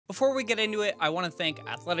Before we get into it, I want to thank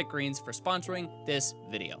Athletic Greens for sponsoring this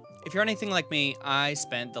video. If you're anything like me, I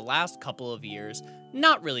spent the last couple of years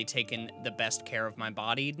not really taking the best care of my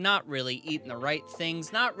body, not really eating the right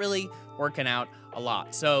things, not really working out a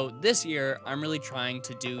lot. So this year, I'm really trying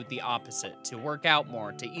to do the opposite, to work out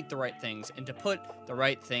more, to eat the right things, and to put the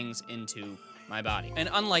right things into my body. And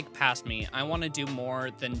unlike past me, I want to do more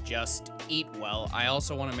than just eat well. I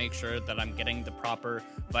also want to make sure that I'm getting the proper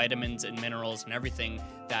vitamins and minerals and everything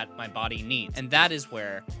that my body needs. And that is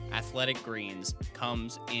where Athletic Greens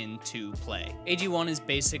comes into play. AG1 is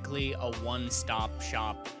basically a one-stop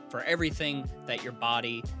shop for everything that your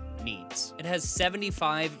body needs. It has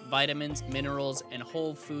 75 vitamins, minerals, and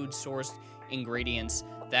whole food sourced ingredients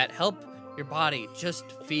that help your body just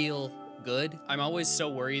feel good. I'm always so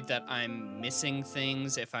worried that I'm missing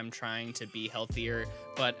things if I'm trying to be healthier,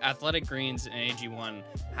 but Athletic Greens and AG1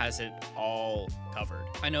 has it all covered.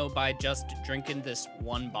 I know by just drinking this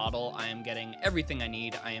one bottle, I am getting everything I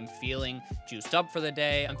need. I am feeling juiced up for the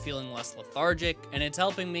day. I'm feeling less lethargic, and it's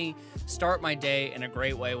helping me start my day in a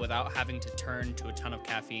great way without having to turn to a ton of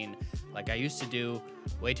caffeine like I used to do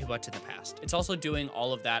way too much in the past. It's also doing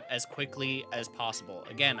all of that as quickly as possible.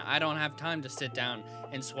 Again, I don't have time to sit down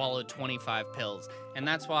and swallow 25 pills, and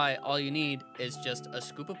that's why all you need is just a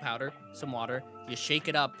scoop of powder, some water, you shake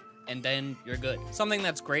it up, and then you're good. Something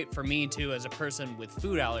that's great for me too as a person with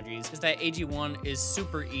food allergies is that AG1 is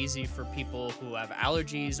super easy for people who have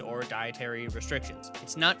allergies or dietary restrictions.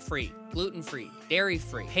 It's nut-free, gluten-free,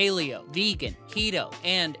 dairy-free, paleo, vegan, keto,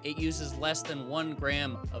 and it uses less than 1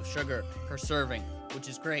 gram of sugar per serving, which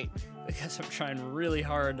is great because I'm trying really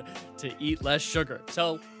hard to eat less sugar.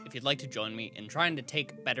 So if you'd like to join me in trying to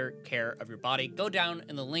take better care of your body, go down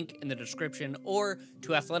in the link in the description or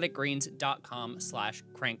to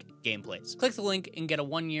athleticgreens.com/crankgameplays. Click the link and get a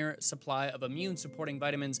 1-year supply of immune-supporting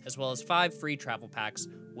vitamins as well as 5 free travel packs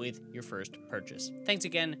with your first purchase. Thanks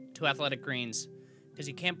again to Athletic Greens, because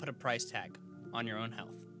you can't put a price tag on your own health.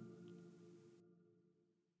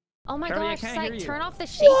 Oh my Charlie, gosh, Psych, turn off the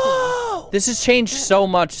shaking. Whoa! This has changed so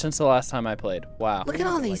much since the last time I played. Wow. Look at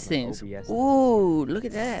all these things. Ooh, look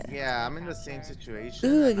at that. Yeah, I'm in the same situation.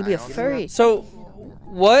 Ooh, it could be a furry. So,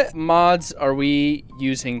 what mods are we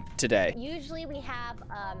using today? Usually we have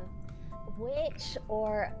witch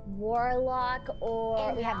or warlock,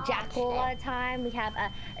 or we have jackal a lot of time. We have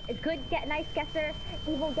a good, nice guesser,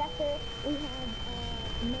 evil guesser. We have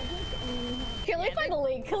magic, and we have... Here, let me find the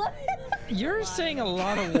link. You're saying a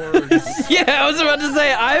lot of words. Yeah, I was about to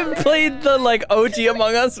say, I've played the OG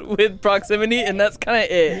Among Us with proximity, and that's kind of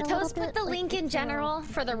it. Toast, put the link in general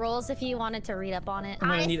for the rules if you wanted to read up on it. I'm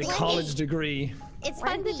gonna need a college degree. It's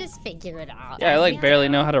fun to just figure it out. Yeah, I barely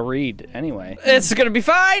know how to read anyway. It's gonna be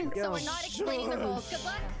fine! So we're not explaining the rules. Good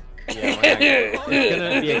luck. Yeah, it's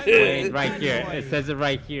gonna be explained right here. It says it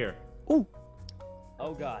right here. Ooh.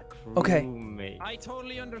 Oh god. Okay. I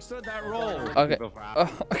totally understood that role. Okay.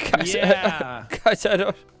 Guys, Yeah. guys, I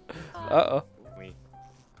don't... Uh-oh.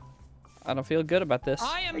 I don't feel good about this.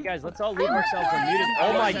 Hey guys, let's all leave ourselves unmuted.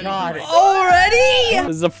 Oh my god. Already?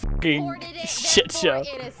 This is a fucking shit show.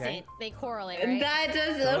 Okay. They correlate, right? That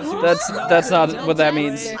doesn't. That's not what that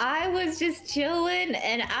means. I was just chilling,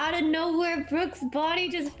 and out of nowhere, Brooke's body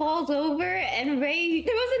just falls over, and Ray.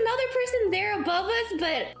 There was another person there above us,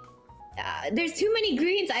 but there's too many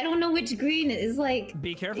greens. I don't know which green is like.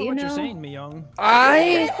 Be careful what you're saying, Myung.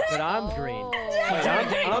 But I'm green. Wait,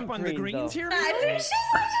 I'm up on the green, greens though. here. That's just saying.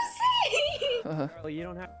 Charlie, you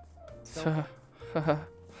don't have.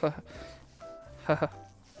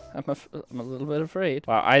 I'm a little bit afraid.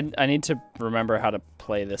 Wow, I need to remember how to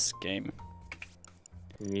play this game.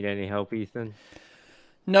 You need any help, Ethan?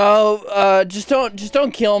 No, just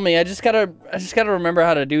don't kill me. I just gotta remember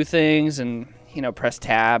how to do things and, you know, press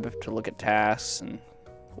tab to look at tasks and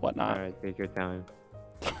whatnot. Alright, take your time.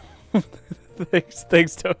 Thanks,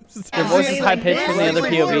 Toast. Your voice is high pitched from the other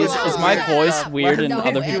POVs. Is my voice weird in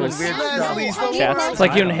other people's chats? It's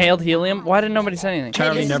like you inhaled helium. Why didn't nobody say anything?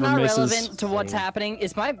 Charlie never misses. Relevant to what's happening.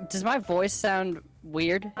 Does my voice sound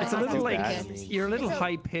weird? It's a little you're a little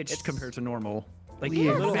high pitched compared to normal. Like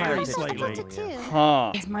very slightly.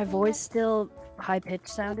 Huh? Is my voice still high pitched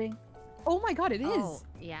sounding? Oh my god, it is. Oh,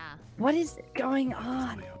 yeah. What is going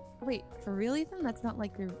on? Wait, for real, Ethan? That's not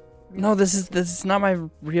like your. No, this is not my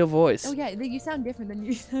real voice. Oh yeah, you sound different than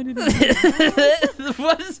you sounded.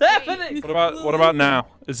 What is happening? What about now?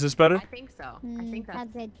 Is this better? I think so. I think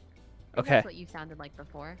that's it. Okay. That's what you sounded like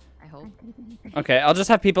before. I hope. Okay, I'll just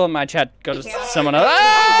have people in my chat go to someone else.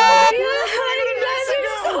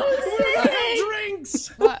 Drinks!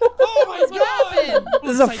 Oh my god!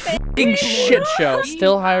 This is a fucking shit show.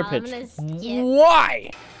 Still higher pitched.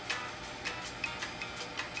 Why?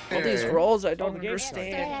 All these rolls I don't the game's understand.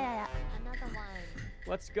 Yeah. Another one.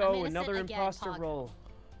 Let's go. I'm Another innocent again, imposter Pog. roll.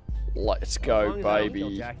 Let's As go, long as I don't kill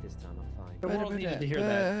baby. Jack this time, I'm fine. The world needed to hear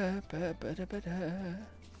that.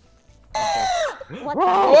 What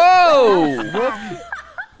Whoa!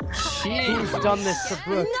 Who's done this to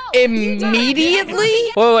Brooke?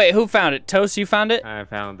 Immediately? Wait, who found it? Toast, you found it? I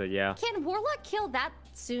found it, yeah. Can Warlock kill that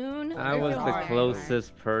soon? I was the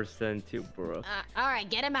closest person to Brooke. All right,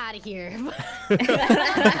 get him out of here.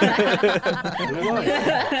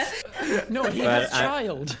 No, he has a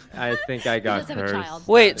child. I think I got does have a cursed. child.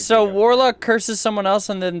 Wait, so Warlock curses someone else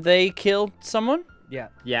and then they kill someone? Yeah.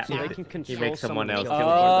 Yeah, So they can control he makes someone else kill kill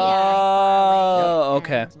someone. Oh,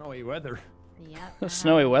 okay. Snowy weather. Yep.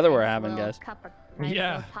 Snowy weather we're having, guys.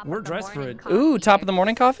 Yeah, we're dressed for it. Ooh, top of the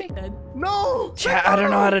morning coffee? No! Chat, I don't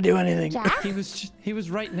know how to do anything. Jack? He was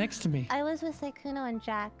right next to me. I was with Sekuno and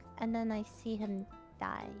Jack, and then I see him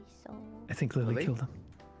die, so... I think Lily Really? killed him.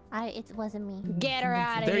 It wasn't me. Get her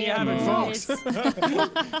out of There here. you have it, folks.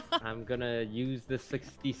 I'm gonna use the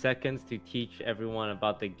 60 seconds to teach everyone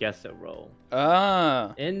about the guesser role.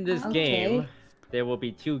 Ah. In this Okay. game, there will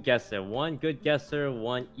be 2 guesser, 1 good guesser,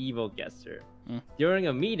 1 evil guesser. During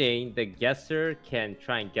a meeting, the guesser can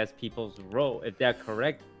try and guess people's role. If they're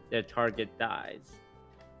correct, their target dies.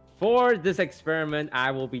 For this experiment,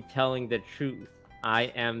 I will be telling the truth. I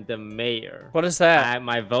am the mayor. What is that?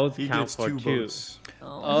 My votes He count gets for 2 2. votes.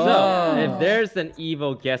 Oh. So, if there's an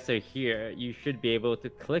evil guesser here, you should be able to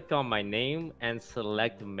click on my name and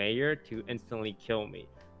select mayor to instantly kill me.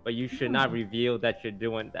 But you should not reveal that you're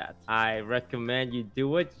doing that. I recommend you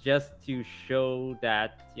do it just to show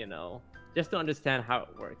that, you know, just to understand how it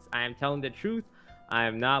works. I am telling the truth. I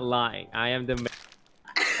am not lying. I am the mayor.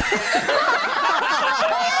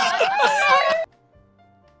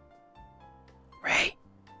 Ray.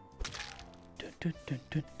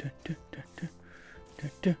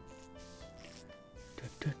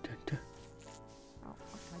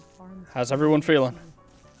 How's everyone feeling?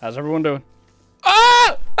 How's everyone doing?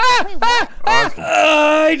 Ah!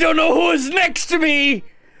 I don't know who is next to me.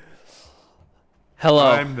 Hello.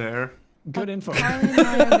 I'm there. Good info. Charlie and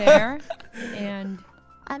I are there, and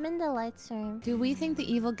I'm in the lights room. do we think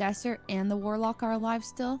the evil guesser and the warlock are alive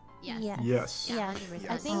still? Yes. Yes. Yeah.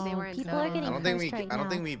 I think They weren't people are voted. getting I don't think cursed right I don't now.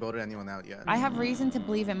 think we voted anyone out yet. I have reason to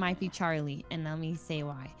believe it might be Charlie, and let me say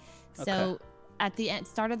why. So, at the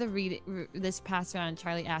start of the this past round,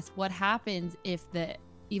 Charlie asked, "What happens if the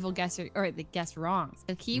evil guesser or the guess wrong?"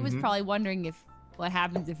 So he was probably wondering if what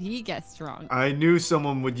happens if he guessed wrong. I knew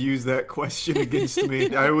someone would use that question against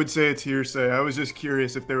me. I would say it's hearsay. I was just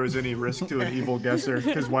curious if there was any risk to an evil guesser,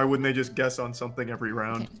 because why wouldn't they just guess on something every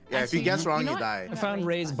round? Okay. Yeah, if you guess wrong, you die. I found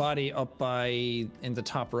Ray's body up by in the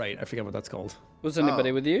top right. I forget what that's called. Was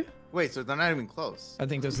anybody with you? Wait, so they're not even close. I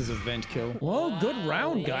think this is a vent kill. Whoa, good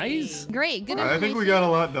round, guys. Great, good. I think we got a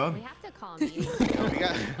lot done. We have to call me.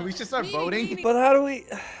 We should start voting. But how do we?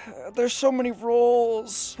 There's so many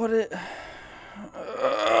roles. What it?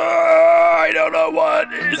 I don't know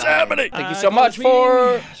what is happening. Thank you so much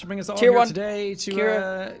for Should bring us all tier here 1 today to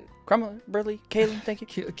Kira, Crumley, Burley, Kaylin. Thank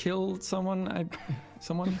you. kill someone.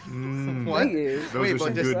 Someone. What? Those Wait, are but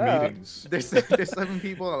some there's, good meetings. there's 7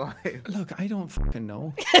 people alive. Look, I don't fucking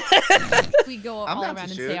know. We go I'm all down around to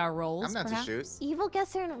and shoot. say our roles. I'm not perhaps? to shoot. Evil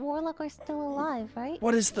guesser and warlock are still alive, right?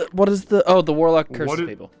 What is the? Oh, the warlock curses What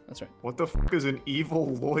people. That's right. What the fuck is an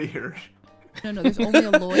evil lawyer? No, there's only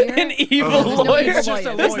a lawyer. An evil There's no lawyer. evil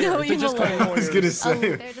lawyer. There's no evil lawyer. I was gonna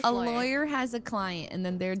say. A lawyer has a client, and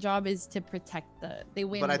then their job is to protect they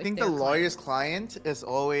win. But I with think their the lawyer's client is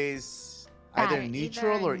always either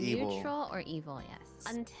neutral or evil. Neutral or evil,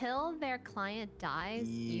 yes. Until their client dies,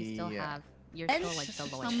 you still Yeah. have. You're client. still like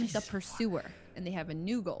the lawyer. I'm the pursuer, and they have a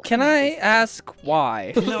new goal. Can I ask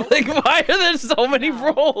why? Like, why are there so many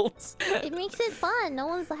roles? It makes it fun. No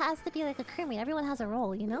one has to be like a crewmate. Everyone has a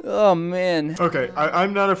role, you know? Oh man. Okay,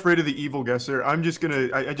 I'm not afraid of the evil guesser. I'm just gonna.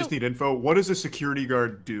 I just need info. What does a security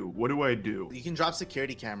guard do? What do I do? You can drop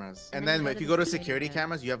security cameras, and then then go if to you the go to security security booth.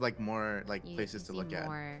 cameras, you have like more like You places to see look at.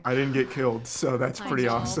 more. I didn't get killed, so that's I pretty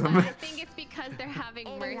know. awesome. I think it's because they're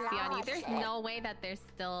having mercy on you. There's no way that they're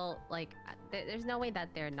still like. There's no way that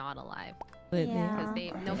they're not alive. Because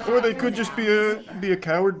they. Or they could just be a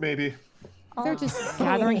coward, maybe. They're just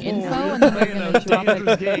gathering info, and then they're gonna drop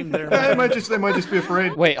it. They might just be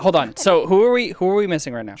afraid. Wait, hold on. So who are we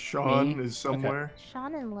missing right now? Sean Me? is somewhere.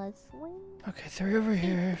 Sean and Leslie. Okay, 3 over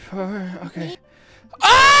here, 4. Okay.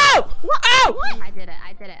 Oh! Ow! I did it.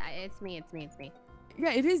 It's me.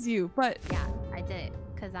 Yeah, it is you, but Yeah, I did it.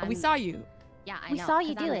 Because we saw you. Yeah, I We know. saw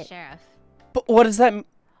you 'cause do I'm the it. sheriff. But what does that?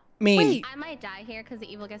 mean? I might die here because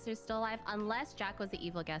the evil guesser is still alive, unless Jack was the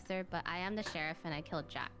evil guesser, but I am the sheriff and I killed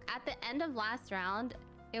Jack. At the end of last round,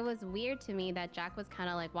 it was weird to me that Jack was kind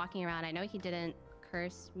of like walking around. I know he didn't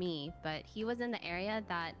curse me, but he was in the area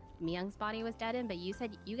that Myung's body was dead in, but you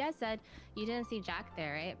guys said you didn't see Jack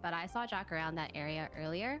there, right? But I saw Jack around that area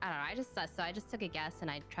earlier. I don't know, I just took a guess and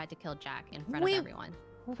I tried to kill Jack in front of everyone.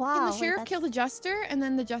 Wow. Did the sheriff kill the jester and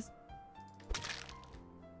then the just?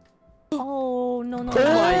 Oh no! Oh my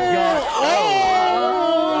god!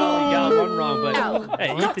 Oh! You got one wrong, but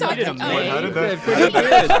hey, Ethan, you did amazing. How did that? Pretty good.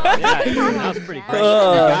 Yeah, that was pretty great. You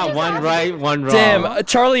got one right, one wrong. Damn,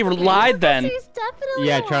 Charlie lied then.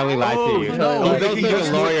 Yeah, Charlie lied to you. no. He's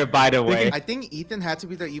also a lawyer, by the way. I think Ethan had to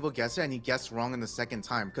be the evil guesser, and he guessed wrong in the second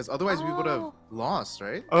time, because otherwise we would have lost,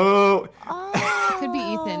 right? Oh. Could be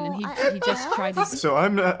Ethan, and he just tried to. So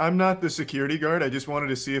I'm not the security guard. I just wanted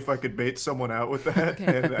to see if I could bait someone out with that,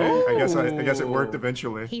 and I guess it worked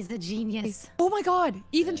eventually. He's the genius. Oh my God!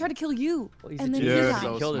 Ethan tried to kill you. Well, he's and a then genius. he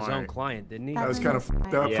He killed his own client, didn't he? That was kind of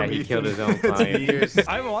fucked up Yeah, from he Ethan. killed his own client.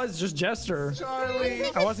 I was just Jester. Charlie.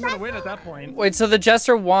 I wasn't gonna win at that point. Wait, so the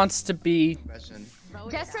jester wants to be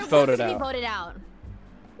Jester voted wants to out. be voted out.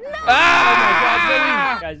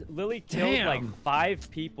 Ah! Guys, Lily killed like 5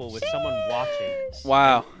 people with someone watching.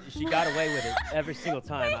 Wow. She got away with it every single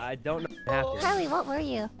time. I don't know what happened. Charlie, what were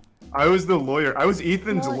you? I was the lawyer. I was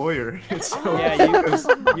Ethan's lawyer. So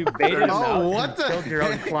Yeah, you baited him Oh, out what and the killed your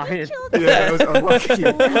own client. yeah, I was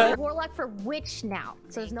unlucky. Warlock for witch now,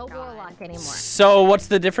 so there's no warlock anymore. So what's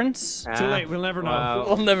the difference? Too late. We'll never know. Wow.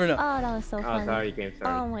 We'll never know. Oh, that was so funny. Oh, sorry, game,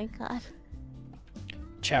 sorry. Oh my god.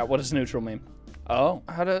 Chat, what does neutral mean? Oh,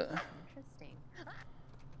 how to... Interesting.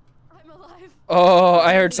 I'm alive. Oh,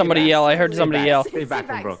 I heard somebody yell. I heard somebody yell. Stay back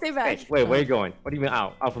from Brooke. stay back. Hey, wait, where are you going? What do you mean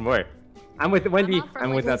out? Out from where? I'm with Wendy. off from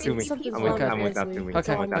I'm with Wendy. Natsumi. Something's I'm with wrong I'm with with Natsumi.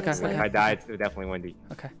 Okay, I'm with okay, Natsumi. okay. If I died, it's definitely Wendy.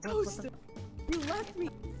 Okay. You left me.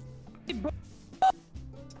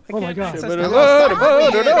 Oh my god. Stop!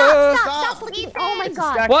 Oh my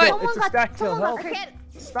god. What? Someone got- someone got-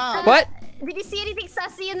 Stop! What? Did you see anything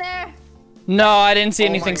sussy in there? No, I didn't see Oh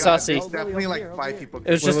my anything God, sussy. There's definitely like 5 people. It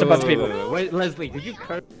was just a bunch of people. Wait, Leslie, did you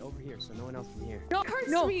curse? Over here, so no one else can hear.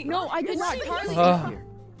 No, I did not.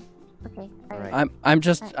 Okay. Alright. I'm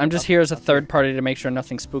just here as a third party to make sure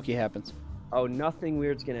nothing spooky happens. Oh, nothing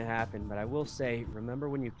weird's gonna happen, but I will say, remember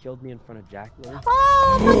when you killed me in front of Jack, Lily?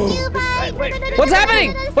 Oh, fuck you guys! Wait, What's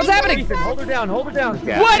happening? What's happening? Ethan, hold her down, hold her down.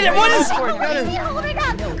 What is?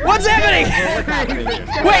 What's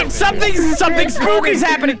happening? Wait, something spooky's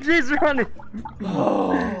happening. She's running.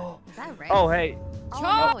 Is that right? Oh, hey.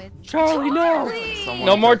 Oh, it's Charlie, no. Someone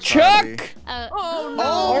No more got Charlie. Chuck.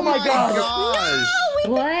 Oh my gosh!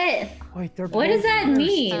 What? Wait, they're What does that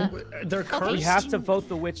mean? They're cursed. We have to vote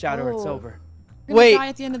the witch out or it's over. Wait. Die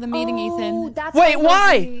at the end of the meeting, Ethan. Wait,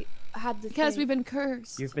 why? Because we've been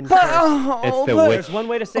cursed. You've been But, cursed. oh, the but- witch. There's one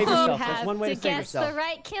way to save yourself. There's have one way to to save guess yourself. the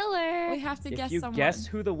right killer. We have to If guess you someone. guess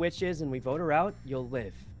who the witch is and we vote her out, you'll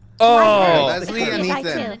live. Oh. Leslie and I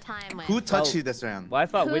Ethan. too. time when Who touched you this round? Well, I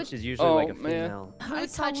thought Who- witch is usually Oh, like a man. female. I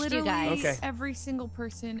saw touched you literally guys? Okay. every single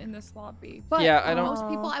person in this lobby. But Yeah, I don't- most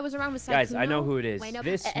people I was around with Guys, I know who it is. Wait, no,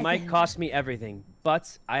 This might cost me everything,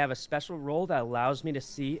 but I have a special role that allows me to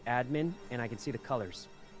see admin and I can see the colors.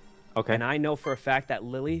 Okay. And I know for a fact that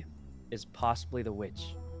Lily is possibly the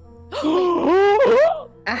witch.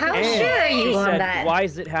 How And sure are she you on said, that? why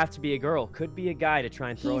does it have to be a girl? Could be a guy to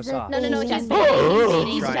try and throw us off. No, just Try and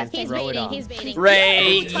he's throw it baiting, off. he's baiting.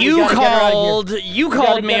 Ray, We you gotta get her out of here. you We gotta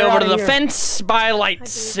called me get her over out to of the here. fence by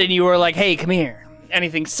lights, and you were like, "Hey, come here.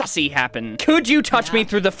 Anything sussy happen? Could you touch me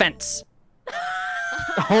through the fence?"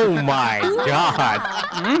 Oh my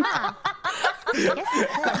god.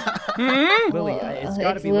 Lily, it's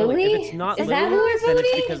gotta it's be Lily. Lily? If it's not Is Lily, that who we're then it's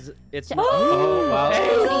voting? because it's not. Oh, wow.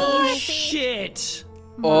 Oh, shit.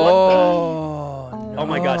 Oh. Oh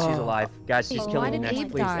my god, she's alive. Guys, she's Why killing me did next,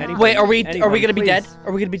 Abe please. die? Anybody- Wait, are we anybody, gonna be dead? please.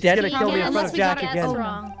 Are we gonna be dead? She's gonna kill me in front of Jack again.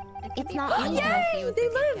 wrong. It's not me. they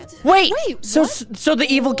lived. Wait, so the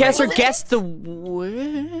evil guesser guessed the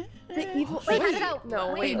The evil. Wait, how did I-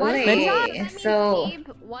 No, Wait, that means so- Gabe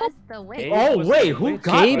was the witch. Gabe Oh was wait, the who witch.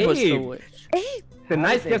 got Gabe was the Abe? witch. The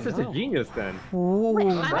nice they guesser's a know? genius then. Ooh. I'm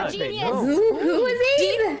a How did they genius. know? Who is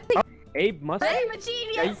Abe? Abe must. I'm a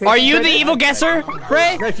genius. Are you the evil guesser,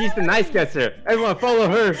 Ray? No, she's the nice guesser. Everyone follow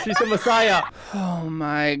her. She's the messiah. Oh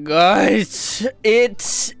my god. It's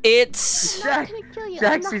Jack,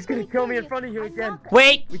 Jack, she's gonna kill me in front of you again.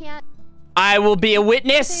 Wait. I will be a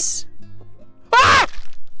witness. Ah!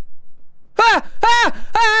 Ah! Ah!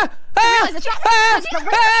 Ah! Ah!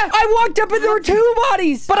 Ah! I walked up and there were 2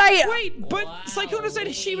 bodies, but I. Wait, but Sykuna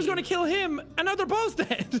said she was going to kill him, and now they're both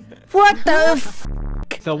dead. What the f?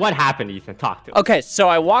 So what happened, Ethan? Talk to us. Okay, so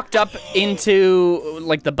I walked up into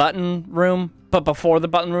like the button room, but before the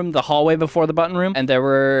button room, the hallway before the button room, and there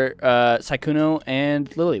were Saikuno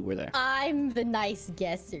and Lily were there. I'm the nice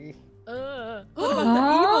guesser. What about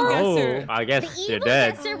the evil guesser? I guess The you're evil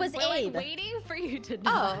dead. guesser was Abe. Waiting for you to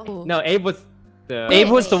die. Oh. No, Abe was the. Abe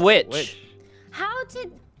was the witch. How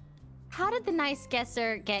did the nice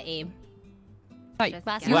guesser get Abe? Well,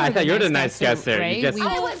 I thought you were the nice guesser. Right? You just...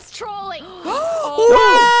 I was trolling.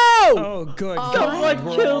 Whoa! Oh, good. Someone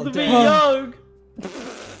God, killed me young.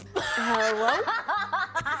 Hello?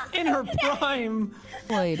 In her prime.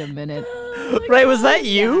 Wait a minute. Ray, was that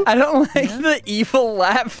you? I don't like the evil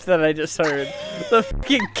laugh that I just heard. The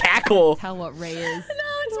fucking cackle. Tell what Ray is. No,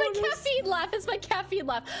 it's my caffeine laugh. It's my caffeine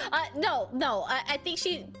laugh. No. I think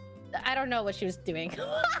she... I don't know what she was doing.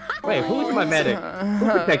 Wait, who's my medic? Who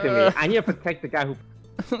protected me? I need to protect the guy who...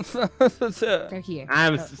 They're here.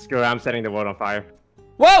 Screw it, I'm setting the world on fire.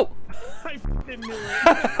 Whoa! I fucking knew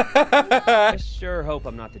it. I sure hope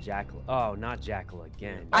I'm not the Jackal. Oh, not Jackal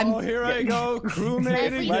again. Oh, here I go.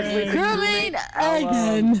 Crewmate again. Crewmate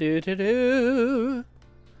again. Do-do-do.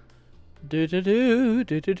 Do-do-do.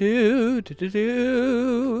 Do-do-do.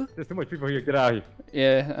 Do-do-do. There's too much people here. Get out of here.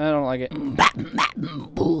 Yeah, I don't like it.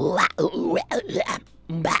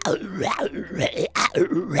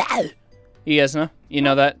 You guys know? You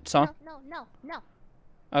know that song? No.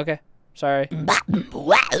 Okay. Sorry. Okay,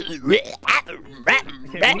 we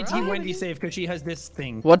need to keep Wendy safe because she has this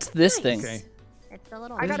thing. What's this thing? Okay. It's the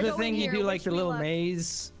little. This is the thing you do like the little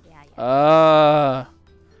maze.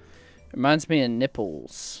 Reminds me of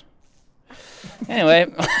nipples. Anyway.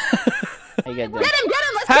 Get him! Let's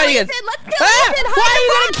How kill you Ethan! gonna- Let's kill Ethan! Why are you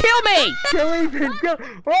gonna kill me? Kill Ethan! Kill!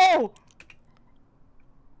 Oh!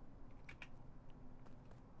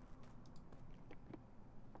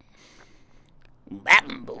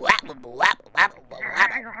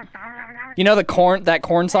 You know that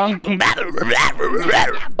corn song?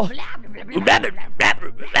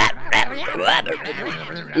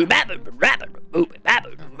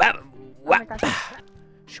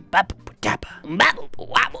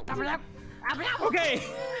 Okay,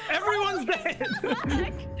 everyone's dead.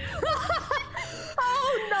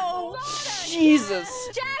 Oh no! Jesus.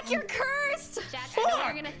 Jack, you're cursed. Jack, I know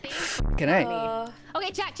you're gonna think. Can I?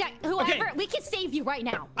 Okay, Jack, whoever, we can save you right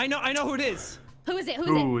now. I know who it is. Who is it?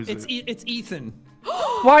 Who is It's it? it's Ethan.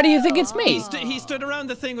 Why do you think it's me? He stood around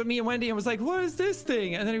the thing with me and Wendy and was like, "What is this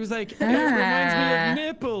thing?" And then he was like, "It reminds me of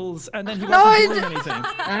nipples." And then he wasn't doing anything.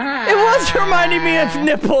 It was reminding me of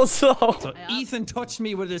nipples, though. So Ethan touched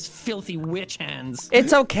me with his filthy witch hands.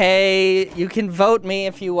 It's okay. You can vote me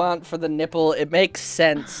if you want for the nipple. It makes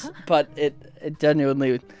sense, but it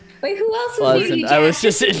genuinely Wait, who else was wasn't. voting, I was Jack?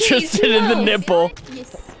 just Please, interested who in the else? nipple.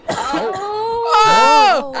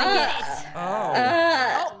 Oh! I get it.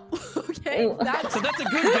 Okay. So that's a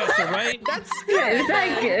good guesser, right? Is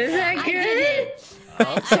that good?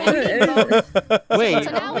 Wait.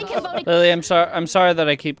 So now we can vote. Lily, I'm sorry that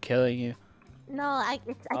I keep killing you. No, I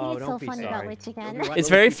think it's so funny about witch again. It's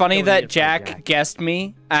very funny that Jack guessed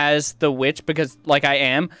me as the witch because, like, I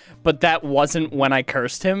am, but that wasn't when I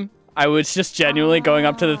cursed him. I was just genuinely going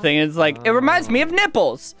up to the thing and it's like, it reminds me of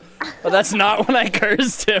nipples. But that's not when I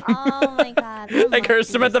cursed him. Oh my god. I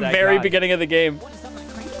cursed him at the very beginning of the game.